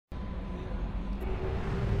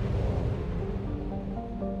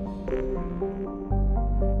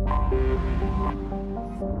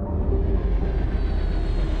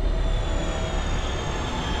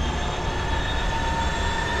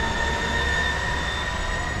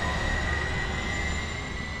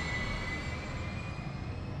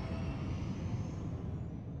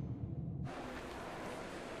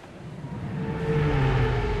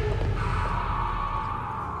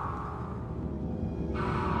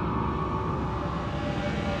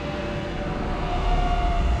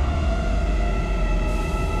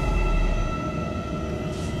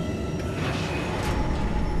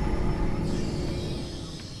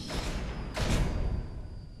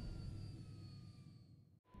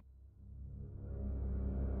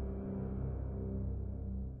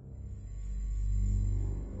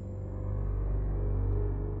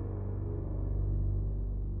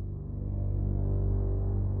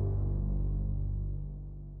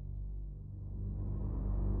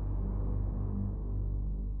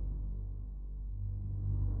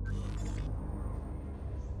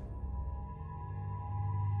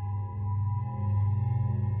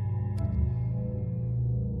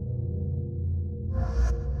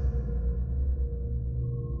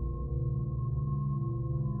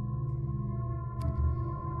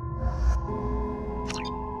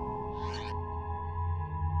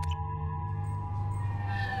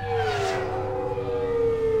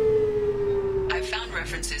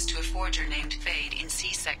References to a forger named Fade in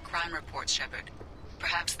C-Sec crime reports, Shepard.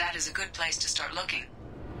 Perhaps that is a good place to start looking.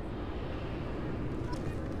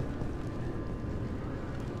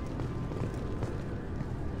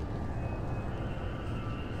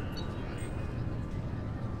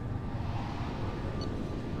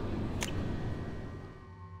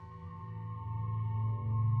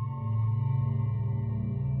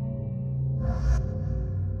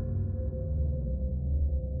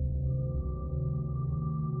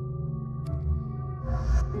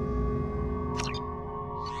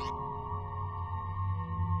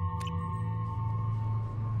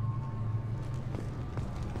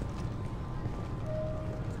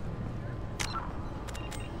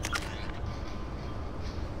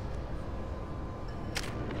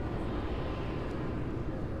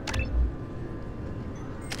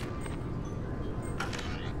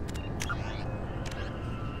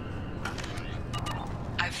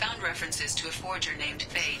 References to a forger named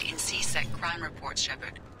Fade in C-Sec crime reports,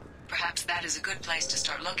 Shepard. Perhaps that is a good place to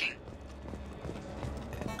start looking.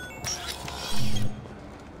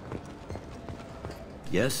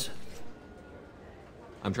 Yes?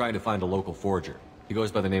 I'm trying to find a local forger. He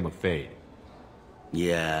goes by the name of Fade.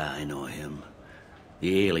 Yeah, I know him.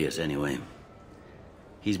 The alias, anyway.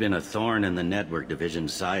 He's been a thorn in the network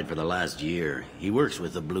division's side for the last year. He works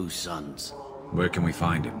with the Blue Suns. Where can we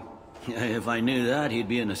find him? If I knew that, he'd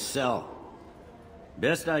be in a cell.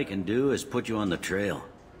 Best I can do is put you on the trail.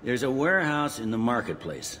 There's a warehouse in the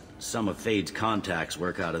marketplace. Some of Fade's contacts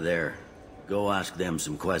work out of there. Go ask them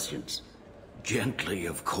some questions. Gently,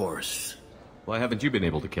 of course. Why haven't you been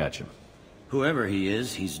able to catch him? Whoever he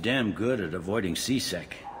is, he's damn good at avoiding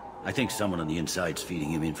C-Sec. I think someone on the inside's feeding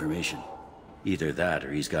him information. Either that,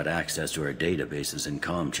 or he's got access to our databases and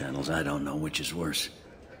comm channels. I don't know which is worse.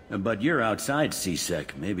 But you're outside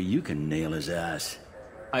C-Sec. Maybe you can nail his ass.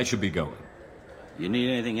 I should be going. You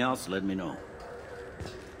need anything else, let me know.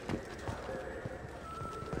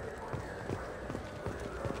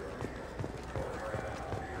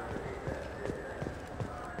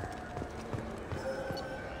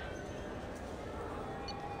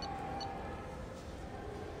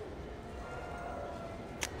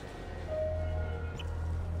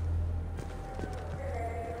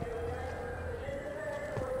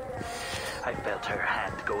 I felt her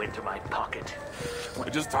hand go into my pocket. I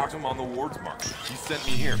just talked to him on the wards mark. He sent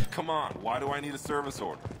me here. Come on, why do I need a service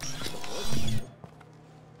order?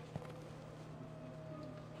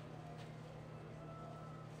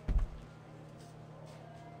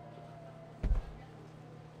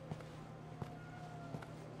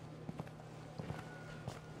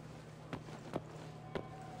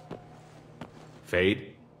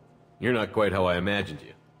 Fade? You're not quite how I imagined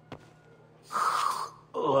you.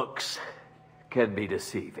 Looks can be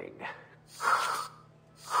deceiving.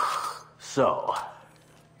 So,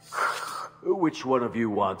 which one of you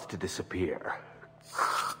wants to disappear?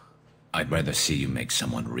 I'd rather see you make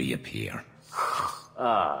someone reappear.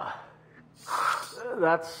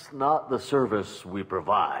 That's not the service we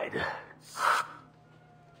provide.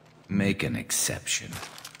 Make an exception.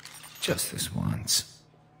 Just this once.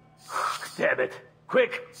 Damn it.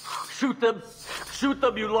 Quick! Shoot them! Shoot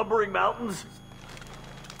them, you lumbering mountains!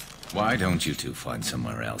 Why don't you two find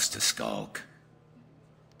somewhere else to skulk?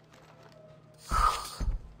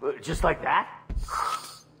 Just like that?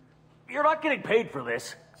 You're not getting paid for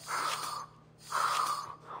this.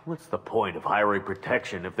 What's the point of hiring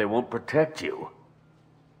protection if they won't protect you?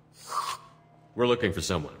 We're looking for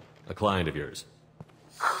someone. A client of yours.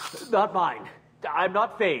 Not mine. I'm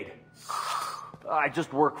not Fade. I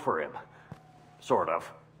just work for him. Sort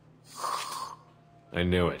of. I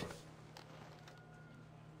knew it.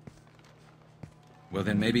 Well,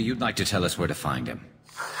 then maybe you'd like to tell us where to find him.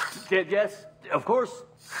 Yes, of course.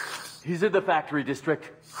 He's in the factory district.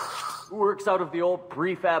 Works out of the old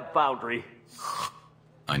prefab foundry.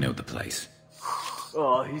 I know the place.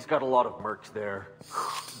 Oh, he's got a lot of mercs there.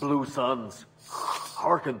 Blue Suns.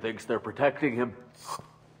 Harkin thinks they're protecting him.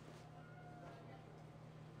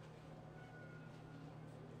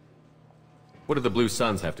 What do the Blue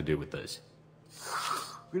Suns have to do with this?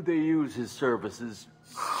 They use his services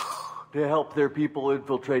to help their people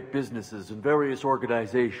infiltrate businesses and various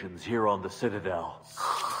organizations here on the Citadel.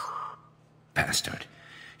 Bastard.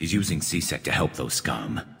 He's using CSEC to help those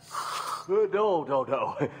scum.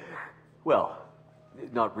 No. Well,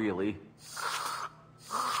 not really.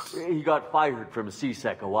 He got fired from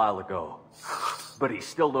CSEC a while ago, but he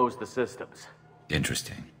still knows the systems.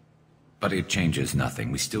 Interesting. But it changes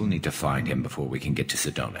nothing. We still need to find him before we can get to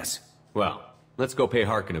Sedonis. Well, let's go pay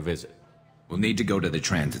Harkin a visit. We'll need to go to the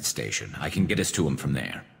transit station. I can get us to him from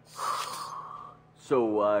there.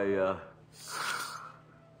 So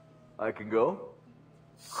I can go?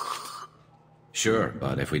 Sure,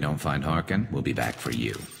 but if we don't find Harkin, we'll be back for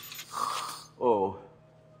you. Oh,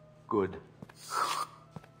 good.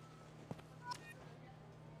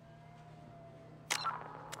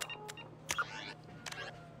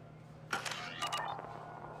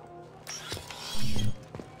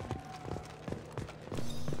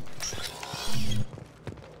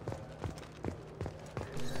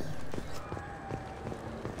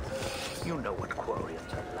 You know what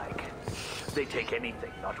Quarians are like. They take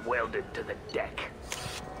anything not welded to the deck.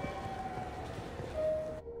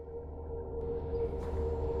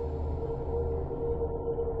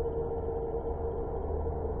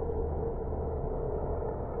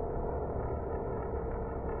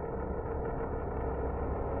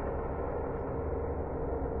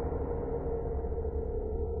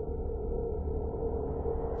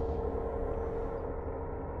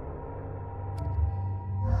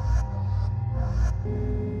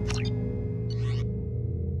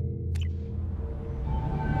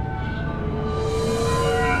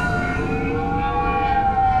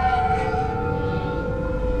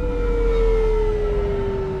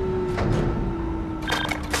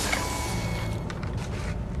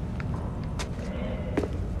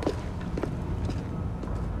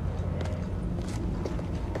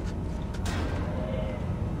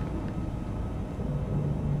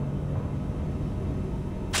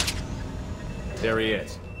 There he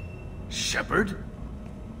is. Shepard?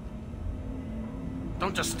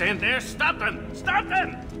 Don't just stand there. Stop him! Stop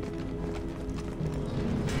him!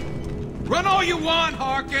 Run all you want,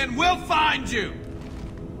 Harkin. We'll find you.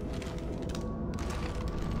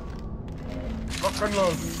 Lock and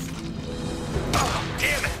load. Oh,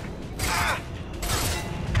 damn it!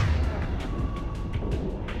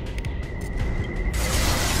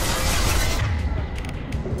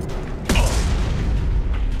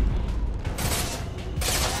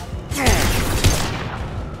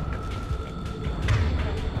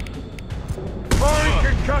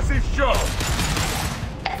 Concussive show!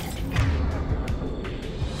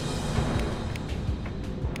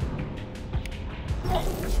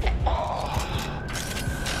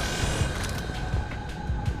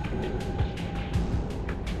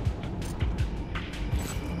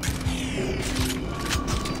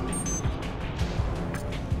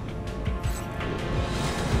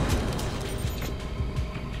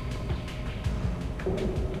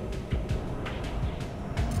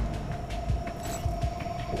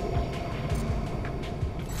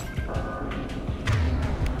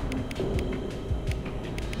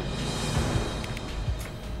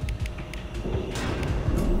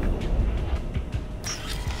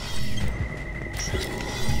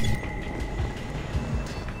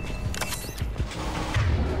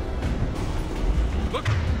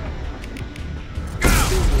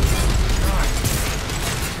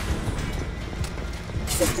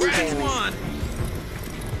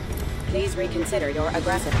 Please reconsider your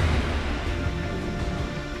aggressive.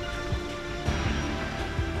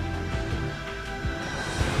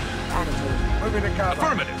 Attitude. Moving to cover.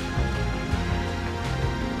 Affirmative.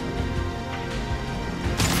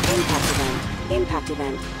 Impact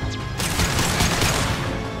event.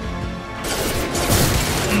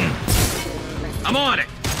 I'm on it.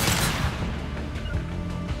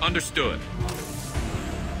 Understood.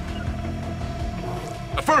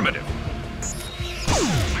 Affirmative.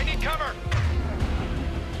 I need cover.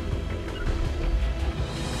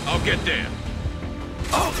 I'll get there.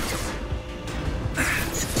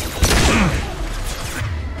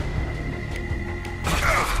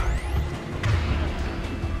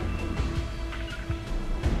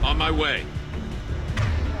 On my way.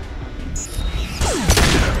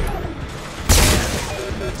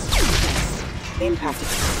 Impact.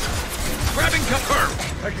 Grabbing cover.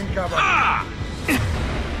 Taking cover. Ah!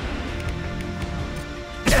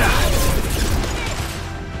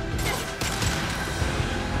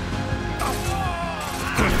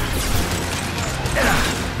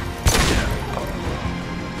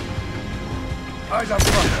 Eyes up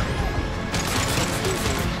front.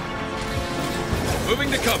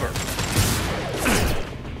 Moving to cover.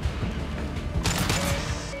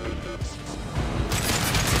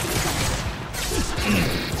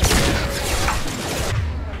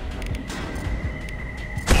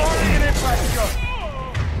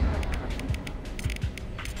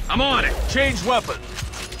 I'm on it. Change weapon.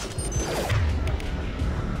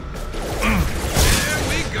 There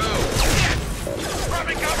we go.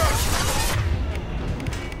 Grabbing cover.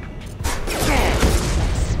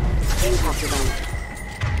 Impact event.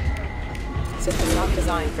 System not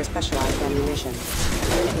designed for specialized ammunition.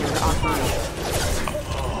 Unit number offline.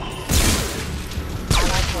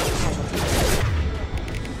 Allied force casualty.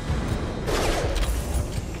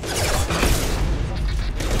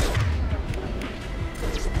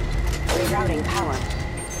 Rerouting power.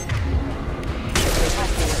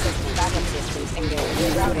 Requesting assistance. Backup systems engaged.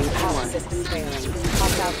 Rerouting power. Systems failing.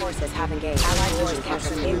 Hostile forces have engaged. Allied force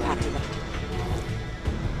casualty. Impact event.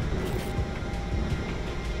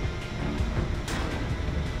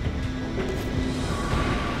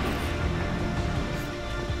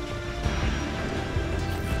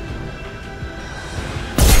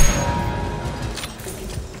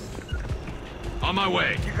 On my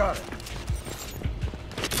way. You got it.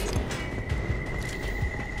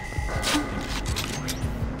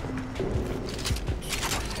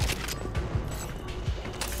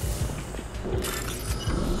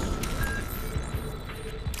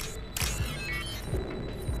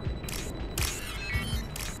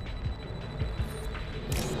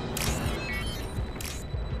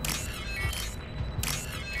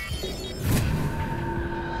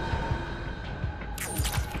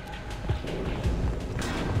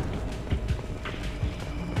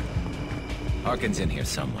 Harkin's in here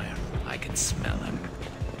somewhere. I can smell him.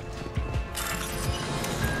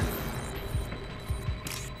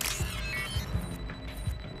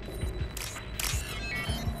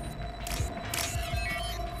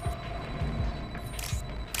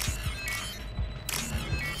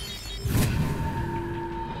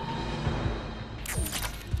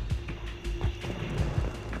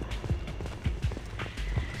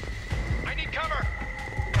 I need cover.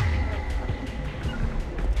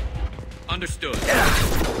 Understood.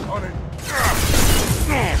 On it.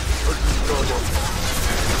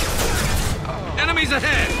 Enemies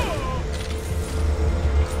ahead!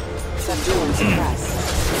 Subdue and suppress.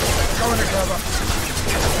 Go into cover.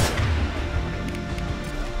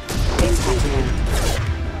 Impact event.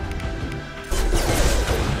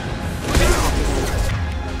 Impact event.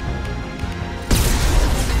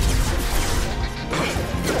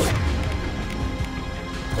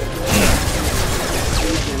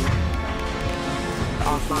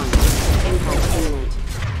 Offline. Impact imminent.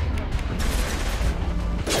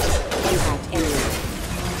 Impact imminent.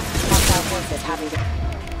 Hostile forces having to...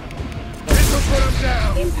 Missiles put them down.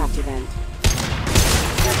 Impact event.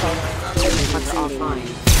 Careful. Offline.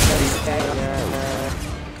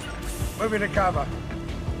 Moving to cover.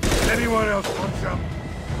 Anyone else want some?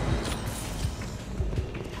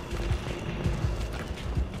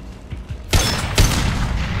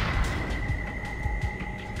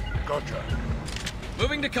 Gotcha.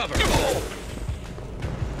 Moving to cover.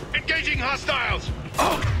 Engaging hostiles!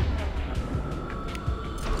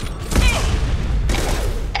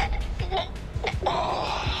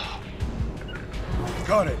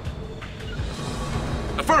 Got it.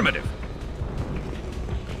 Affirmative.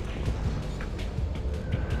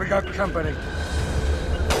 We got company.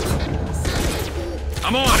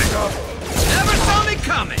 I'm on it. Go. Never saw me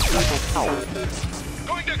coming.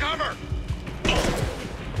 Going to cover.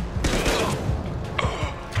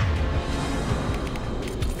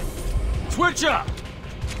 Switch up.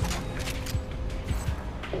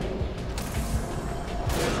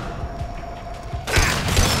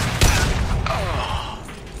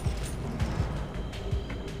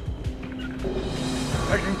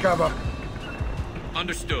 Taking cover.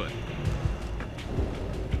 Understood.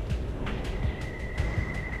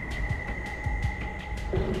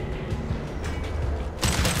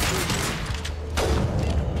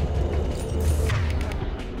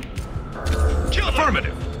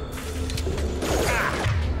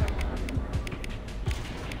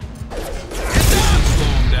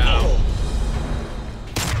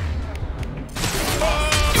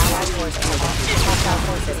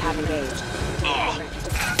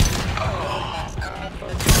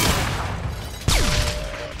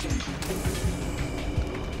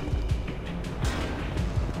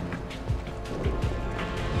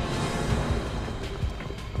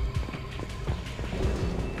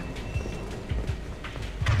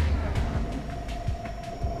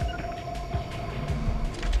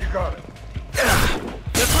 got it.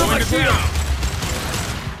 Let's go to ground.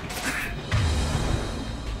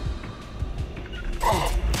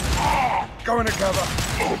 Go into cover.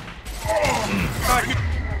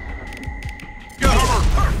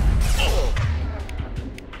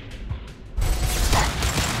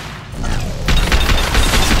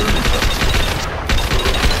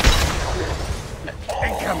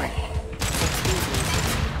 Incoming.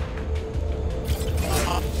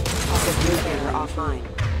 Communicator offline.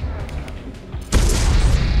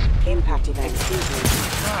 Impact event.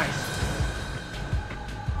 Nice.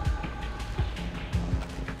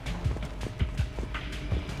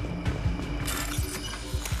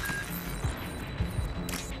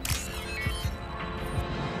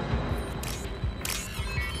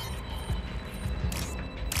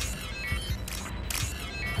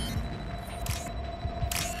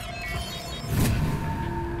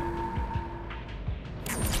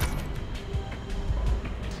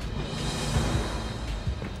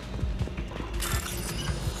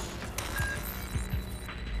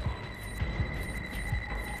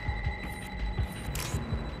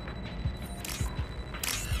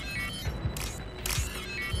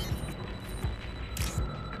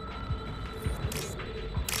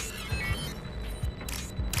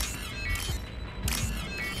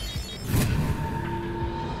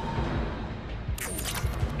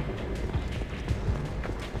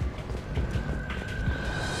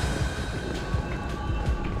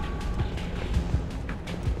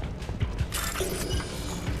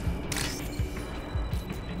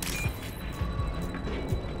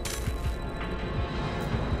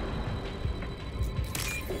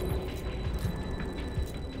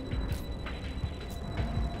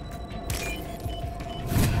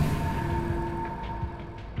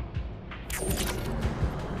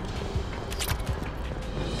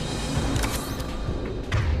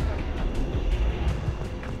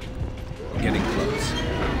 Getting close.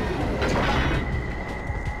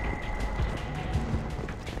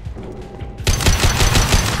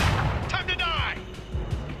 Time to die!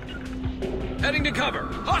 Heading to cover.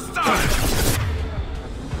 Hostile!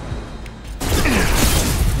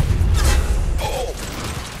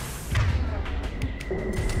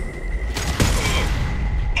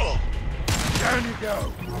 Down you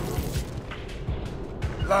go.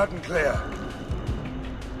 Loud and clear.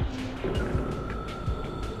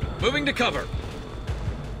 Moving to cover.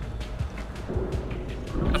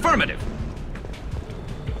 Affirmative.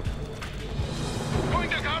 Going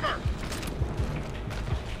to cover.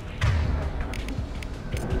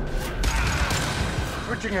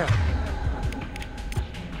 Switching out.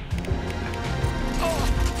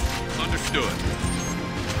 Understood.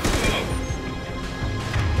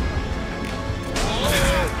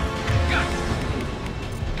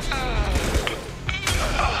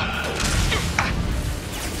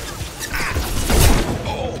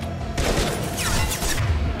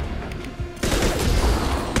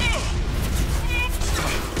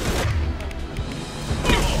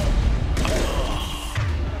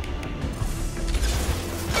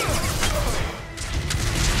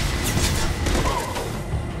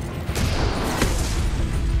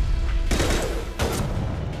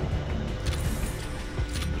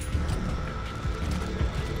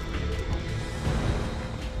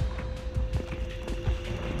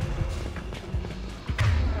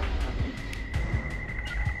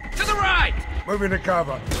 Moving to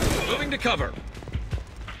cover. Moving to cover.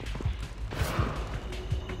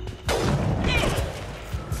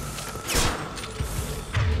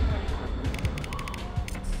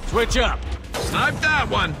 Switch up. Snipe that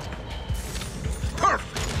one.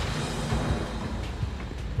 Perfect.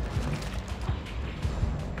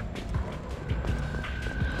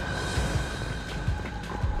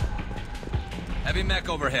 Heavy mech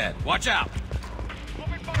overhead. Watch out.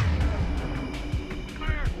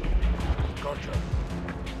 Gotcha.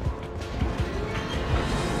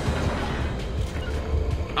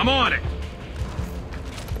 I'm on it.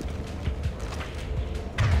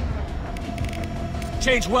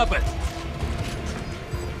 Change weapon.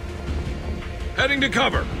 Heading to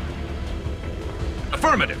cover.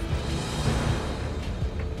 Affirmative.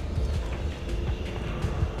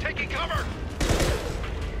 Taking cover.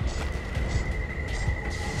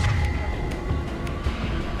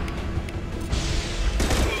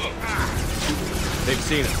 They've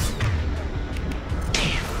seen us.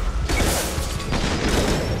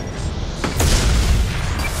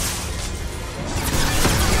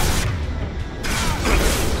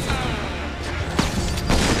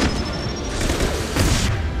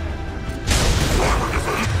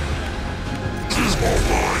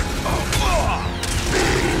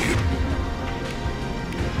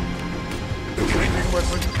 Changing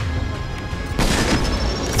weapon.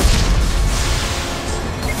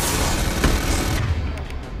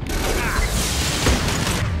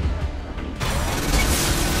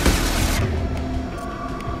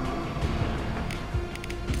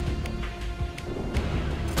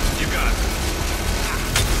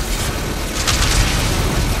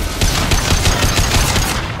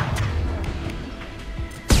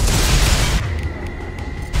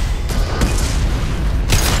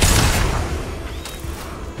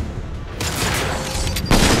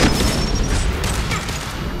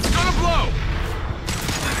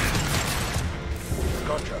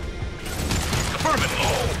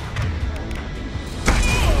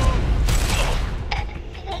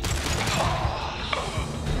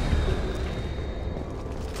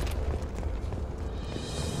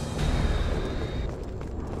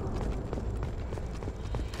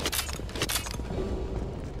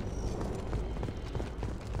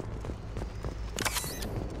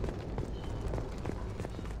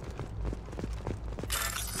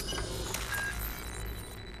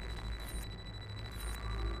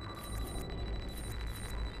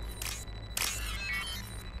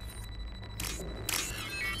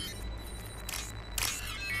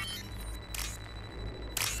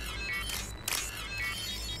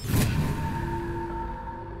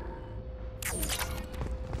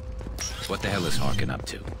 What the hell is Harkin up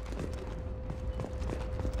to?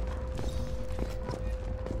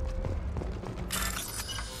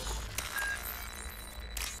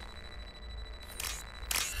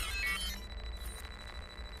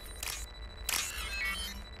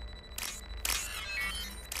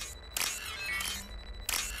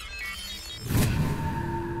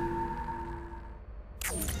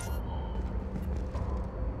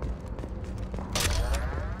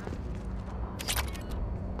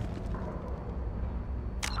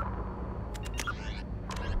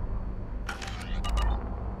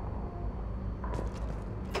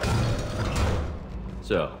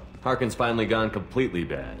 So, Harkin's finally gone completely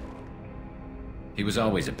bad. He was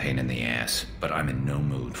always a pain in the ass, but I'm in no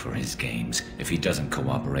mood for his games. If he doesn't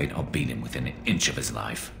cooperate, I'll beat him within an inch of his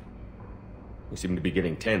life. We seem to be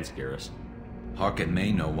getting tense, Garrus. Harkin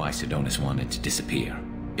may know why Sidonis wanted to disappear.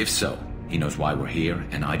 If so, he knows why we're here,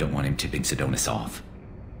 and I don't want him tipping Sidonis off.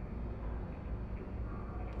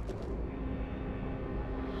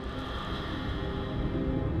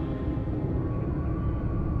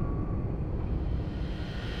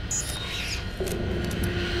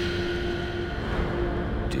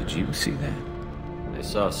 Did you see that? I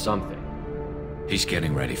saw something. He's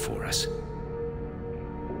getting ready for us.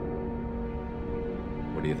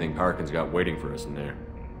 What do you think Harkin's got waiting for us in there?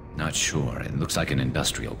 Not sure. It looks like an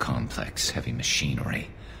industrial complex. Heavy machinery.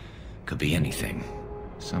 Could be anything.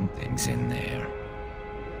 Something's in there.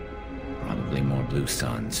 Probably more Blue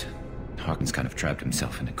Suns. Harkin's kind of trapped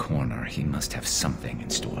himself in a corner. He must have something in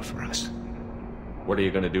store for us. What are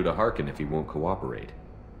you gonna do to Harkin if he won't cooperate?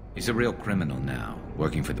 He's a real criminal now,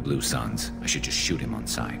 working for the Blue Suns. I should just shoot him on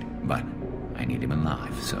sight. But I need him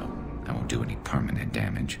alive, so I won't do any permanent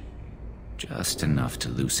damage. Just enough to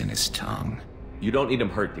loosen his tongue. You don't need him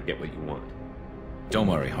hurt to get what you want. Don't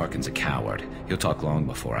worry, Harkin's a coward. He'll talk long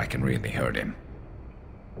before I can really hurt him.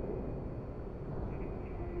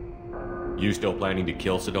 You still planning to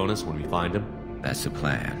kill Sidonis when we find him? That's the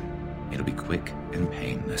plan. It'll be quick and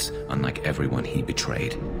painless. Unlike everyone he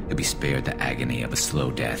betrayed, he'll be spared the agony of a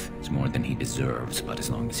slow death. It's more than he deserves, but as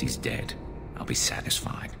long as he's dead, I'll be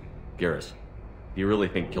satisfied. Garrus, do you really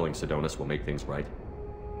think killing Sidonis will make things right?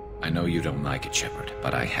 I know you don't like it, Shepard,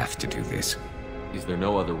 but I have to do this. Is there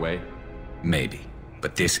no other way? Maybe,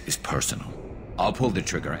 but this is personal. I'll pull the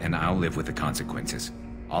trigger and I'll live with the consequences.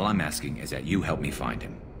 All I'm asking is that you help me find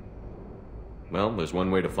him. Well, there's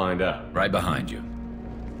one way to find out. Right behind you.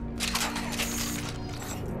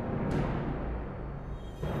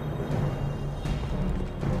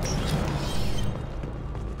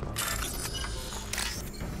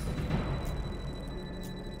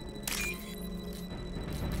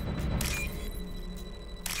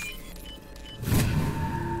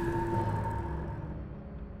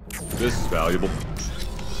 This is valuable.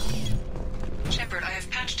 Shepard, I have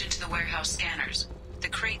patched into the warehouse scanners. The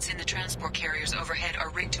crates in the transport carriers overhead are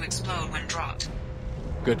rigged to explode when dropped.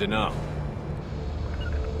 Good to know.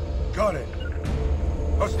 Got it.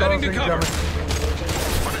 Setting to cover.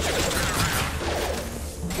 Why don't you just turn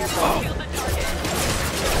around? Careful.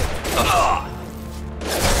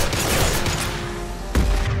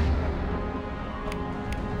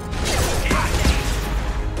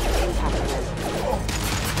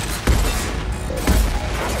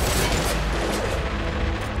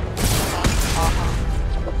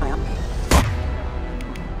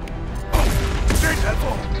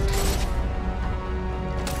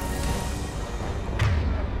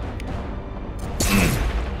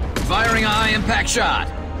 Firing a high-impact shot!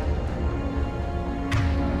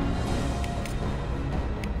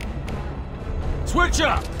 Switch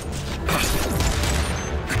up! Stay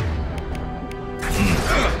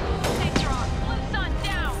strong. Blue Sun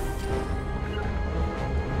down.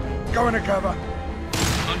 Go into cover.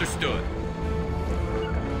 Understood.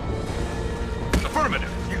 Affirmative.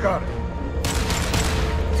 You got it.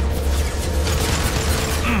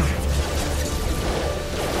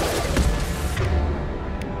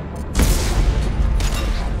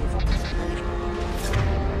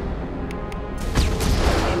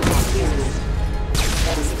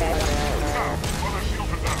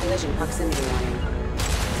 Collision proximity warning.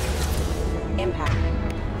 Impact.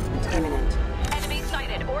 Imminent. Enemy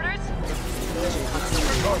sighted. Orders? Collision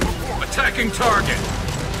proximity warning. Attacking target.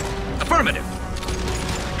 Affirmative.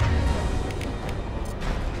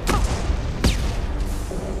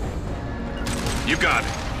 You got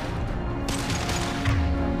it.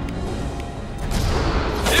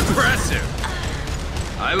 Impressive.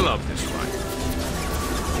 I love this fight.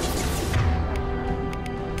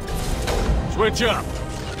 Switch up.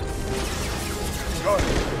 Got it.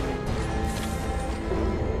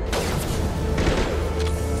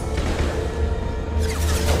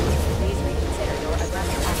 Please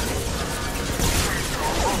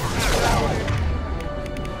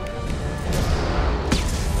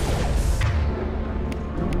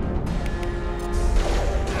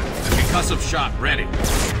shot ready.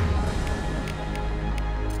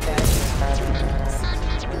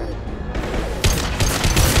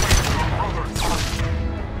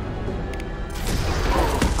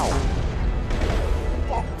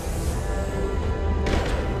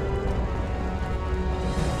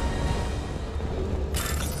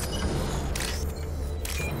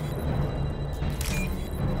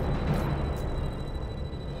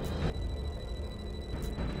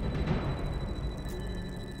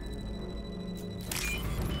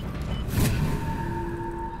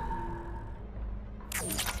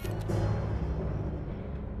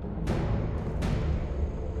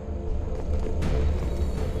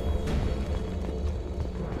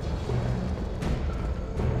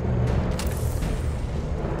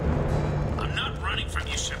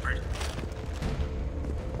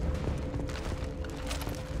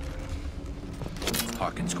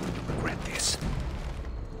 Paragon's going to regret this.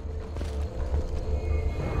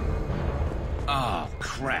 Oh,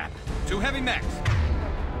 crap. 2 heavy mechs.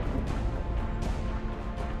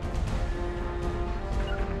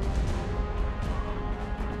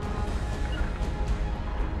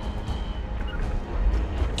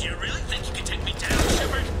 Do you really think you can take me down,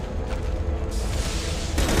 Shepard?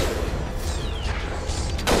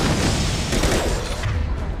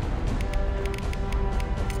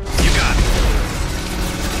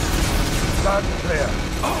 Loud and clear.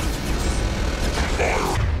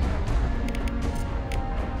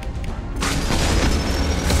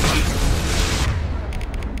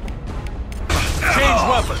 Change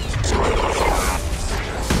weapons.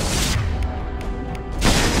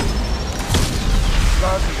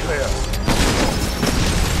 Loud and clear.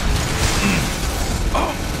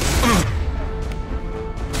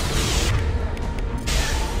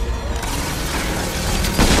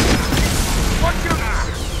 Watch your back!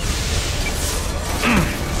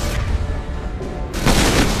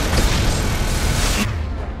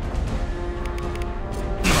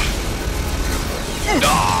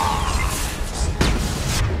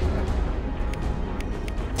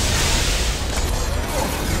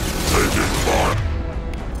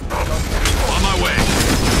 On my way.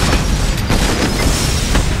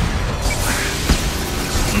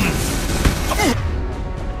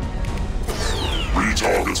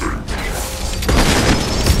 Retargeting.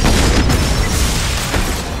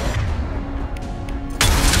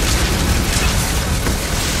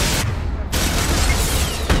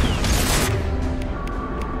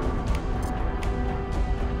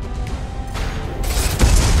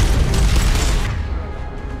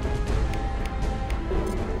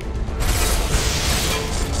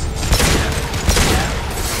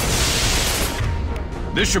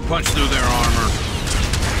 This should punch through their armor.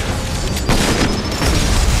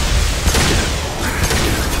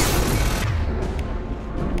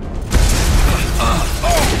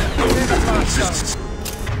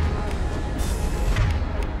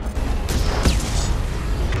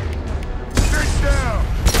 Sit down.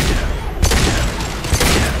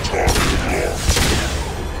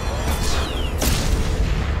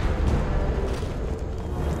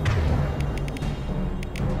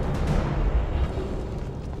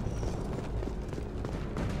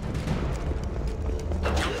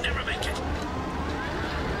 You'll never make it.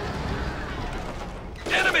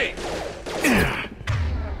 Enemy!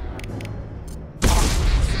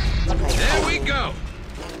 There we go.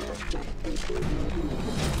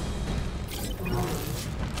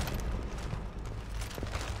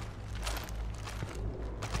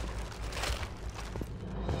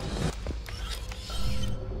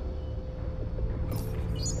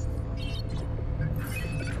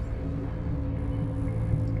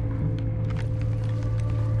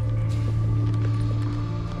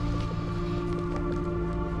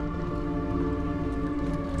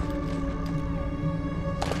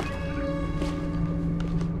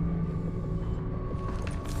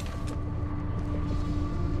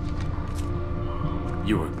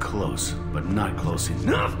 You were close, but not close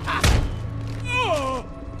enough.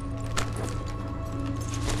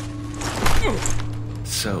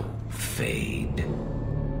 So, Fade.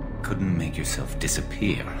 Couldn't make yourself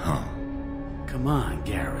disappear, huh? Come on,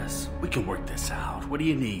 Garrus. We can work this out. What do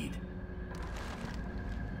you need?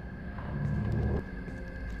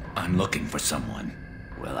 I'm looking for someone.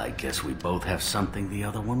 Well, I guess we both have something the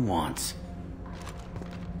other one wants.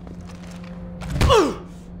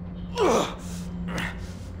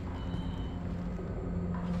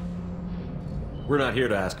 We're not here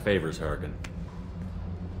to ask favors, Paragon.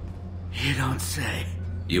 You don't say.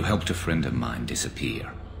 You helped a friend of mine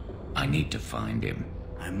disappear. I need to find him.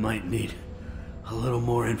 I might need a little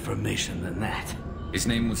more information than that. His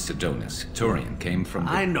name was Sidonis. Turian came from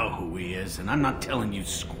the... I know who he is, and I'm not telling you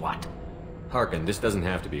squat. Harkin, this doesn't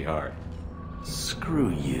have to be hard.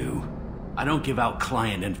 Screw you. I don't give out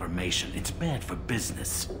client information. It's bad for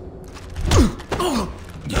business.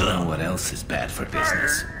 You know what else is bad for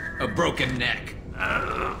business? A broken neck.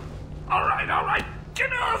 All right.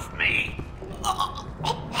 Get off me!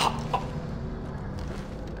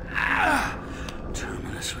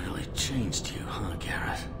 Terminus really changed you, huh,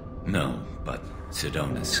 Garrus? No, but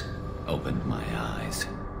Sidonis opened my eyes.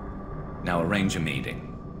 Now arrange a meeting.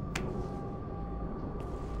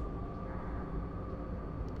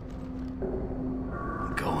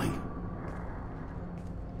 I'm going.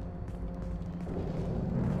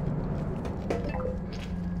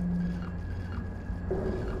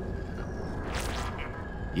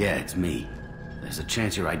 Yeah, it's me. There's a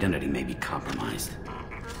chance your identity may be compromised.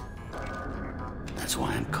 That's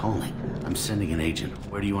why I'm calling. I'm sending an agent.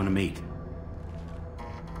 Where do you want to meet?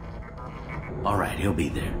 All right, he'll be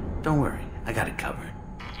there. Don't worry, I got it covered.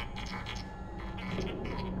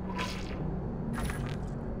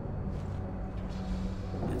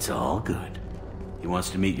 It's all good. He wants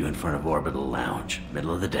to meet you in front of Orbital Lounge,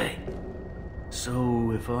 middle of the day.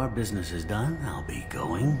 So, if our business is done, I'll be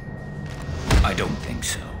going. I don't think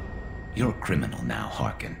so. You're a criminal now,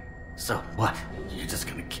 Harkin. So what? You're just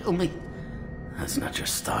gonna kill me? That's not your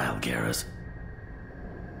style, Garrus.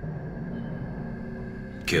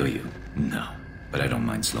 Kill you? No. But I don't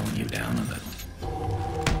mind slowing you down a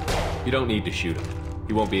little. You don't need to shoot him.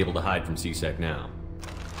 He won't be able to hide from C-Sec now.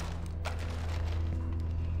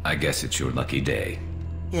 I guess it's your lucky day.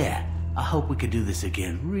 Yeah, I hope we could do this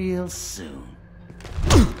again real soon.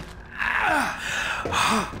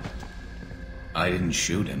 I didn't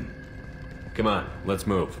shoot him. Come on, let's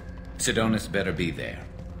move. Sidonis better be there,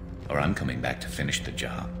 or I'm coming back to finish the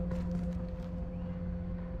job.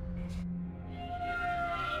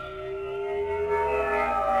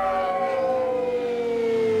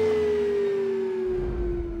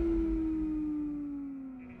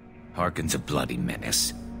 Harkin's a bloody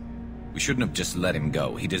menace. We shouldn't have just let him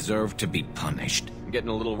go. He deserved to be punished. I'm getting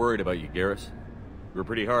a little worried about you, Garrus. You were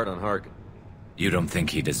pretty hard on Harkin. You don't think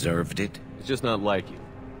he deserved it? It's just not like you.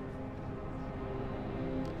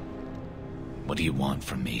 What do you want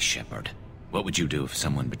from me, Shepard? What would you do if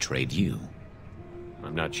someone betrayed you?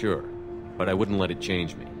 I'm not sure, but I wouldn't let it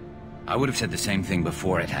change me. I would have said the same thing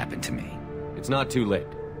before it happened to me. It's not too late.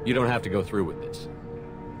 You don't have to go through with this.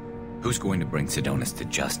 Who's going to bring Sidonis to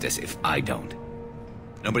justice if I don't?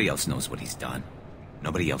 Nobody else knows what he's done.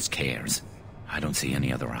 Nobody else cares. I don't see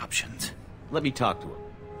any other options. Let me talk to him.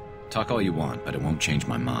 Talk all you want, but it won't change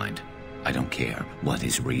my mind. I don't care what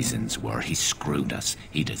his reasons were. He screwed us.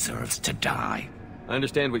 He deserves to die. I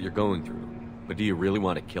understand what you're going through, but do you really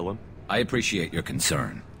want to kill him? I appreciate your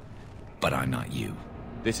concern, but I'm not you.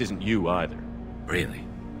 This isn't you either. Really?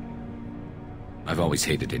 I've always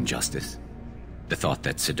hated injustice. The thought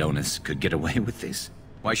that Sidonis could get away with this?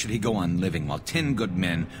 Why should he go on living while 10 good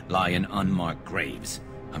men lie in unmarked graves?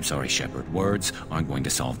 I'm sorry, Shepard. Words aren't going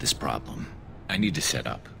to solve this problem. I need to set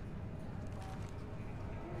up.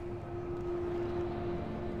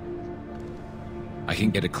 I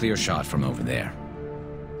can get a clear shot from over there.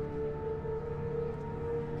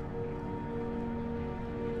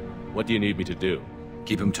 What do you need me to do?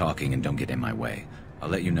 Keep him talking and don't get in my way. I'll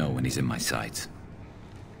let you know when he's in my sights.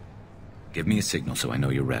 Give me a signal so I know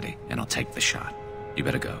you're ready, and I'll take the shot. You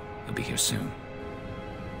better go. He'll be here soon.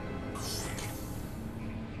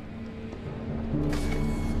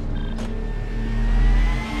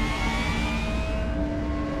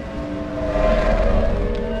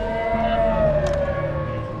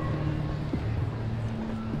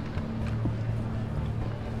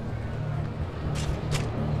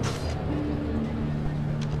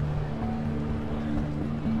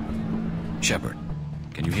 Shepard,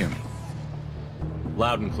 can you hear me?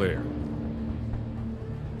 Loud and clear.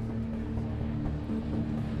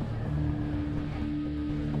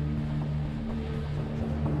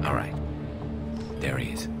 All right. There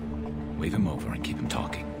he is. Wave him over and keep him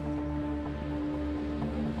talking.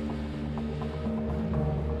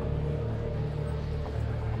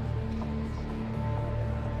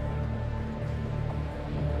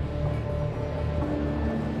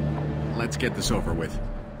 Let's get this over with.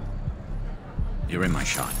 You're in my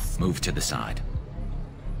shot. Move to the side.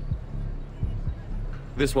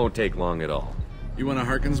 This won't take long at all. You one of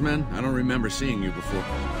Harkin's men? I don't remember seeing you before.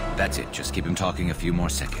 That's it. Just keep him talking a few more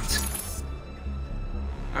seconds.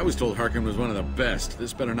 I was told Harkin was one of the best.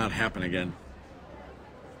 This better not happen again.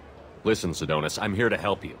 Listen, Sidonis, I'm here to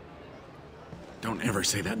help you. Don't ever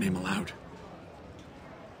say that name aloud.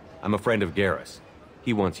 I'm a friend of Garrus.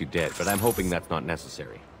 He wants you dead, but I'm hoping that's not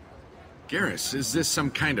necessary. Garrus, is this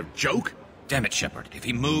some kind of joke? Damn it, Shepard. If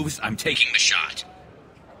he moves, I'm taking the shot.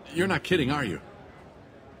 You're not kidding, are you?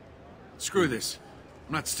 Screw this.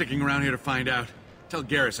 I'm not sticking around here to find out. Tell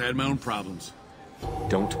Garrus I had my own problems.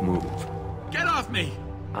 Don't move. Get off me!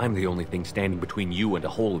 I'm the only thing standing between you and a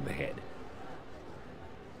hole in the head.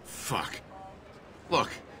 Fuck. Look,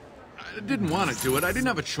 I didn't want to do it. I didn't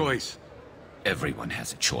have a choice. Everyone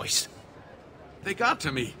has a choice. They got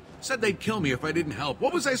to me. Said they'd kill me if I didn't help.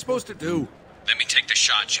 What was I supposed to do? Let me take the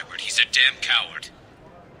shot, Shepard. He's a damn coward.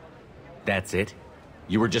 That's it?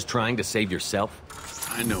 You were just trying to save yourself?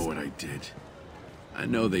 I know what I did. I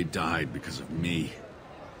know they died because of me.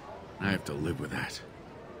 I have to live with that.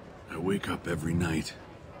 I wake up every night,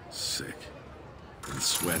 sick and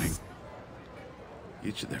sweating.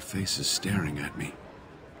 Each of their faces staring at me,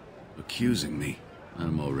 accusing me.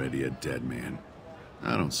 I'm already a dead man.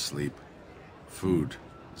 I don't sleep. Food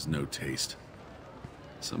has no taste.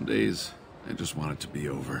 Some days, I just want it to be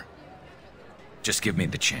over. Just give me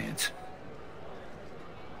the chance.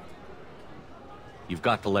 You've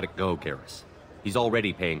got to let it go, Garrus. He's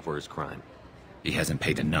already paying for his crime. He hasn't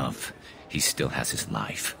paid enough. He still has his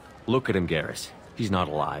life. Look at him, Garrus. He's not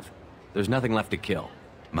alive. There's nothing left to kill.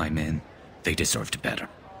 My men, they deserved better.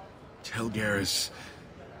 Tell Garrus...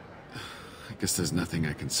 I guess there's nothing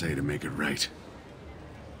I can say to make it right.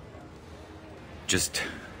 Just...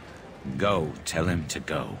 go. Tell him to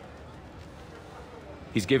go.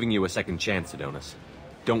 He's giving you a second chance, Adonis.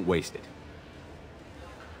 Don't waste it.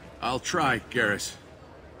 I'll try, Garrus.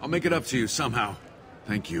 I'll make it up to you somehow.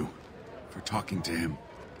 Thank you for talking to him.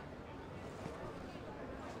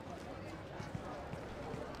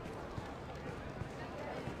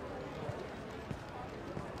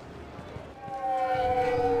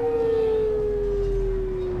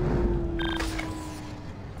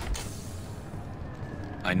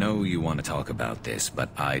 I know you want to talk about this, but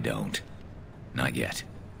I don't. Not yet.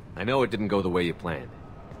 I know it didn't go the way you planned,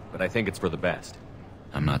 but I think it's for the best.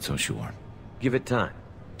 I'm not so sure. Give it time.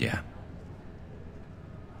 Yeah.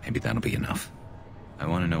 Maybe that'll be enough. I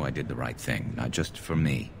want to know I did the right thing, not just for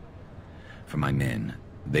me. For my men.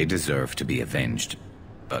 They deserve to be avenged.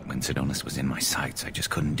 But when Sidonis was in my sights, I just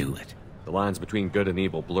couldn't do it. The lines between good and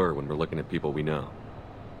evil blur when we're looking at people we know.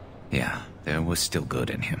 Yeah, there was still good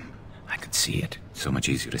in him. I could see it. So much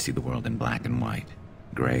easier to see the world in black and white.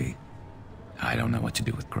 Gray. I don't know what to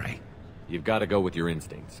do with gray. You've got to go with your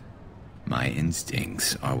instincts. My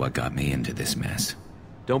instincts are what got me into this mess.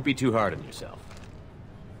 Don't be too hard on yourself.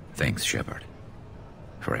 Thanks, Shepard.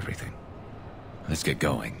 For everything. Let's get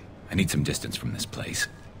going. I need some distance from this place.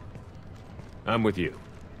 I'm with you.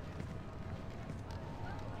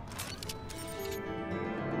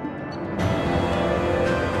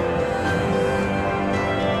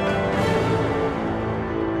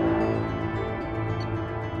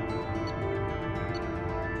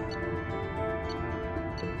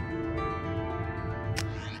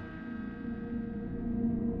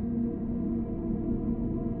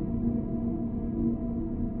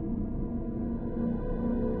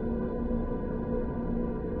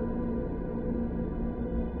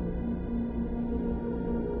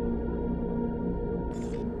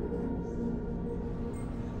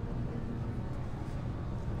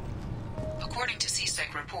 According to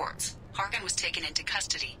CSEC reports, Harkin was taken into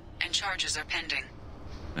custody, and charges are pending.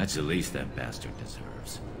 That's the least that bastard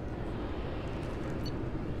deserves.